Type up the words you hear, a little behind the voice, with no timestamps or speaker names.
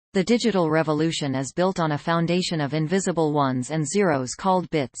The digital revolution is built on a foundation of invisible ones and zeros called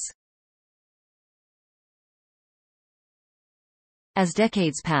bits. As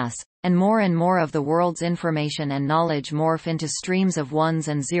decades pass, and more of the world's information and knowledge morph into streams of ones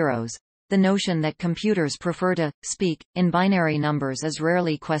and zeros, the notion that computers prefer to speak in binary numbers is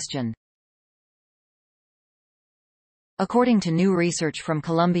rarely questioned. According to new research from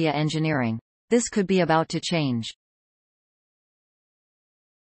Columbia Engineering, this could be about to change.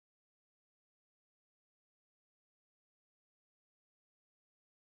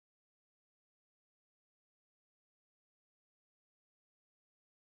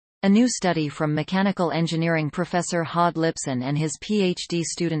 A new study from mechanical engineering professor Hod Lipson and his PhD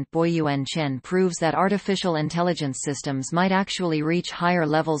student Boyuan Chen proves that artificial intelligence systems might actually reach higher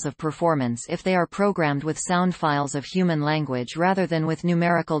levels of performance if they are programmed with sound files of human language rather than with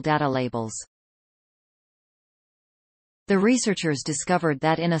numerical data labels. The researchers discovered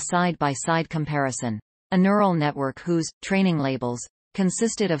that in a side-by-side comparison, a neural network whose training labels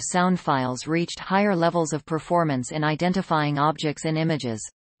consisted of sound files reached higher levels of performance in identifying objects in images,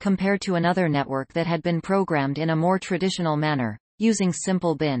 compared to another network that had been programmed in a more traditional manner, using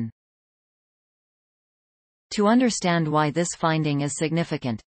simple bin. To understand why this finding is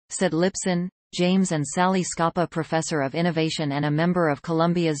significant, said Lipson, James and Sally Scapa, professor of innovation and a member of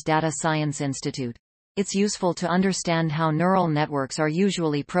Columbia's Data Science Institute, it's useful to understand how neural networks are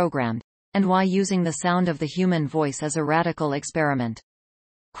usually programmed, and why using the sound of the human voice is a radical experiment.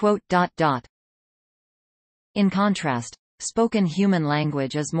 In contrast, spoken human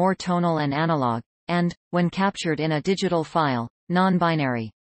language is more tonal and analog, and, when captured in a digital file,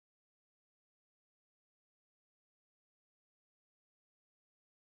 non-binary.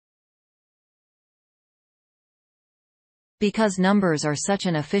 Because numbers are such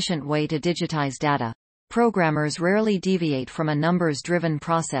an efficient way to digitize data, programmers rarely deviate from a numbers-driven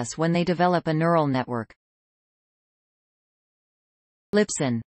process when they develop a neural network.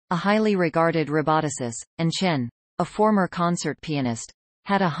 Lipson, a highly regarded roboticist, and Chen, a former concert pianist,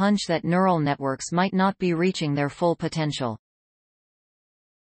 had a hunch that neural networks might not be reaching their full potential.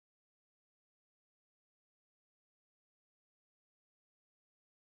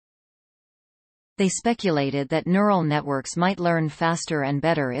 They speculated that neural networks might learn faster and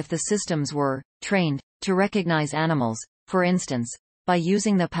better if the systems were trained to recognize animals, for instance, by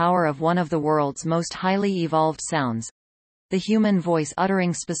using the power of one of the world's most highly evolved sounds, the human voice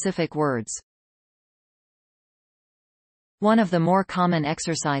uttering specific words. One of the more common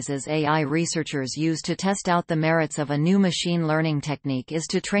exercises AI researchers use to test out the merits of a new machine learning technique is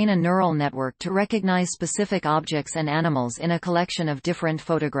to train a neural network to recognize specific objects and animals in a collection of different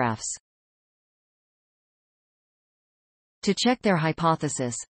photographs. To check their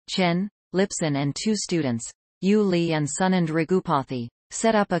hypothesis, Chen, Lipson and two students, Yu Li and Sunand Raghupathy,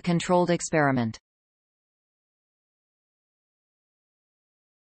 set up a controlled experiment.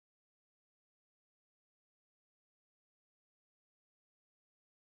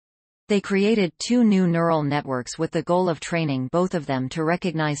 They created two new neural networks with the goal of training both of them to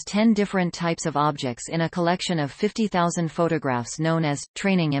recognize 10 different types of objects in a collection of 50,000 photographs known as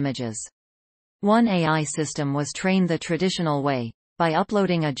training images. One AI system was trained the traditional way, by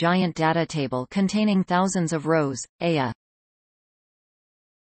uploading a giant data table containing thousands of rows, AI.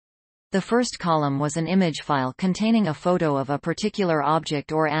 The first column was an image file containing a photo of a particular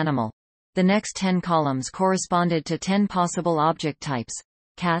object or animal. The next 10 columns corresponded to 10 possible object types: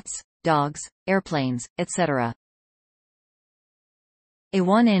 cats, dogs, airplanes, etc. A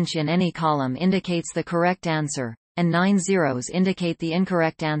 1 inch in any column indicates the correct answer, and 9 zeros indicate the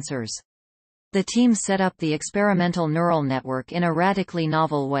incorrect answers. The team set up the experimental neural network in a radically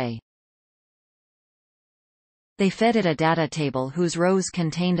novel way. They fed it a data table whose rows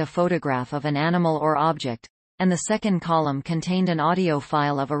contained a photograph of an animal or object, and the second column contained an audio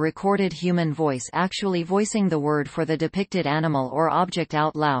file of a recorded human voice actually voicing the word for the depicted animal or object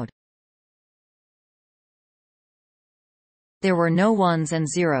out loud. There were no ones and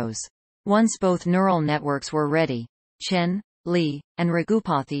zeros. Once both neural networks were ready, Chen, Li, and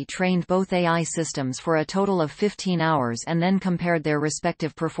Raghupathy trained both AI systems for a total of 15 hours and then compared their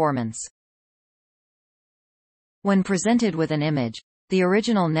respective performance. When presented with an image, the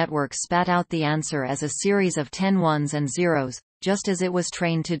original network spat out the answer as a series of 10 ones and zeros, just as it was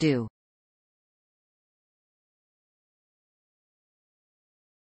trained to do.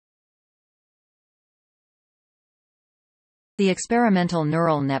 The experimental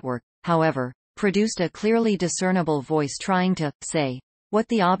neural network, however, produced a clearly discernible voice trying to say what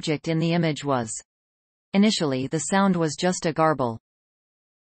the object in the image was. Initially, the sound was just a garble.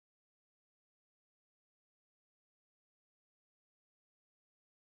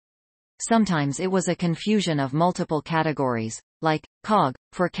 Sometimes it was a confusion of multiple categories, like cog,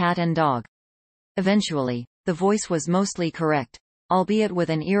 for cat and dog. Eventually, the voice was mostly correct, albeit with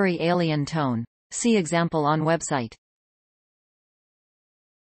an eerie alien tone. See example on website.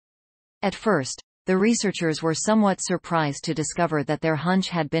 At first, the researchers were somewhat surprised to discover that their hunch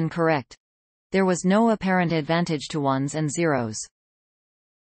had been correct. There was no apparent advantage to ones and zeros.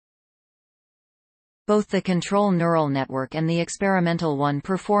 Both the control neural network and the experimental one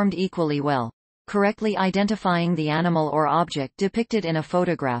performed equally well, correctly identifying the animal or object depicted in a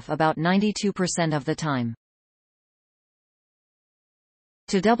photograph about 92% of the time.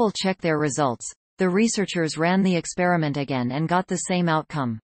 To double-check their results, the researchers ran the experiment again and got the same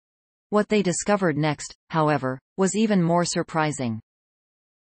outcome. What they discovered next, however, was even more surprising.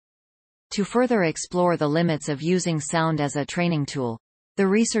 To further explore the limits of using sound as a training tool, the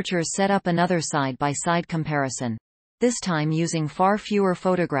researchers set up another side-by-side comparison, this time using far fewer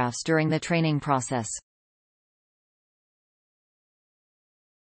photographs during the training process.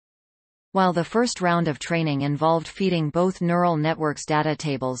 While the first round of training involved feeding both neural networks data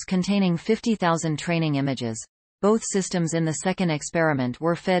tables containing 50,000 training images, both systems in the second experiment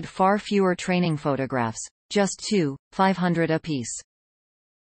were fed far fewer training photographs, just 500 apiece.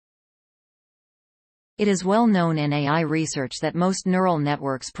 It is well known in AI research that most neural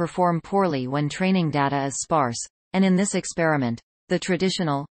networks perform poorly when training data is sparse, and in this experiment, the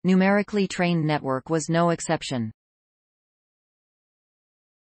traditional, numerically trained network was no exception.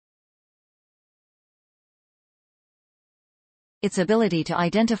 Its ability to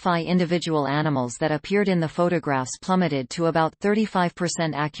identify individual animals that appeared in the photographs plummeted to about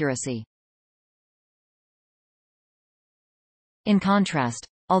 35% accuracy. In contrast,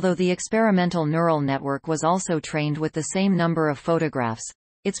 although the experimental neural network was also trained with the same number of photographs,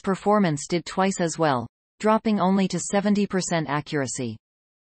 its performance did twice as well, dropping only to 70% accuracy.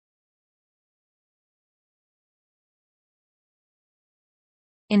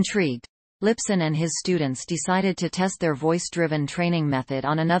 Intrigued, Lipson and his students decided to test their voice-driven training method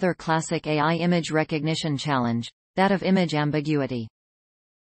on another classic AI image recognition challenge, that of image ambiguity.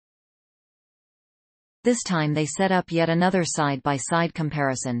 This time they set up yet another side-by-side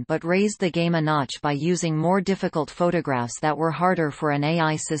comparison but raised the game a notch by using more difficult photographs that were harder for an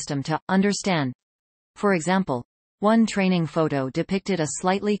AI system to understand. For example, one training photo depicted a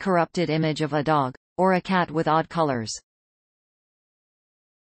slightly corrupted image of a dog, or a cat with odd colors.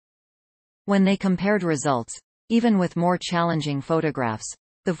 When they compared results, even with more challenging photographs,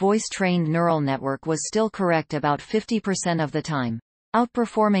 the voice-trained neural network was still correct about 50% of the time,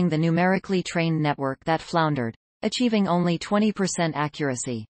 outperforming the numerically trained network that floundered, achieving only 20%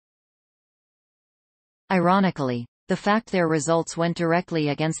 accuracy. Ironically, the fact their results went directly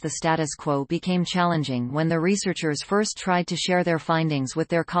against the status quo became challenging when the researchers first tried to share their findings with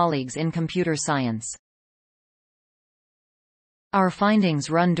their colleagues in computer science. Our findings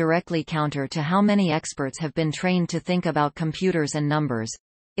run directly counter to how many experts have been trained to think about computers and numbers.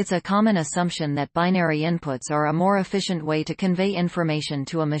 It's a common assumption that binary inputs are a more efficient way to convey information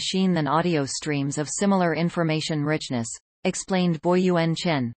to a machine than audio streams of similar information richness, explained Boyuan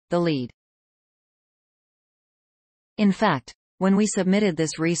Chen, the lead. In fact, when we submitted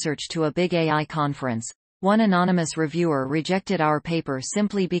this research to a big AI conference, one anonymous reviewer rejected our paper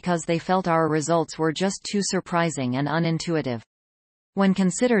simply because they felt our results were just too surprising and unintuitive. When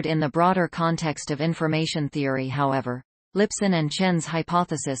considered in the broader context of information theory, however, Lipson and Chen's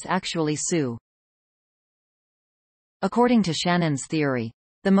hypothesis actually suit. According to Shannon's theory,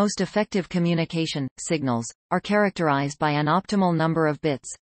 the most effective communication signals are characterized by an optimal number of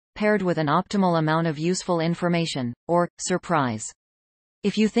bits, paired with an optimal amount of useful information, or surprise.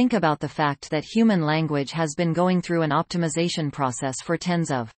 If you think about the fact that human language has been going through an optimization process for tens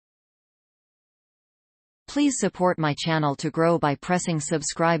of. Please support my channel to grow by pressing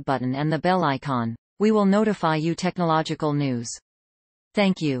subscribe button and the bell icon. We will notify you technological news.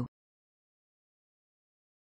 Thank you.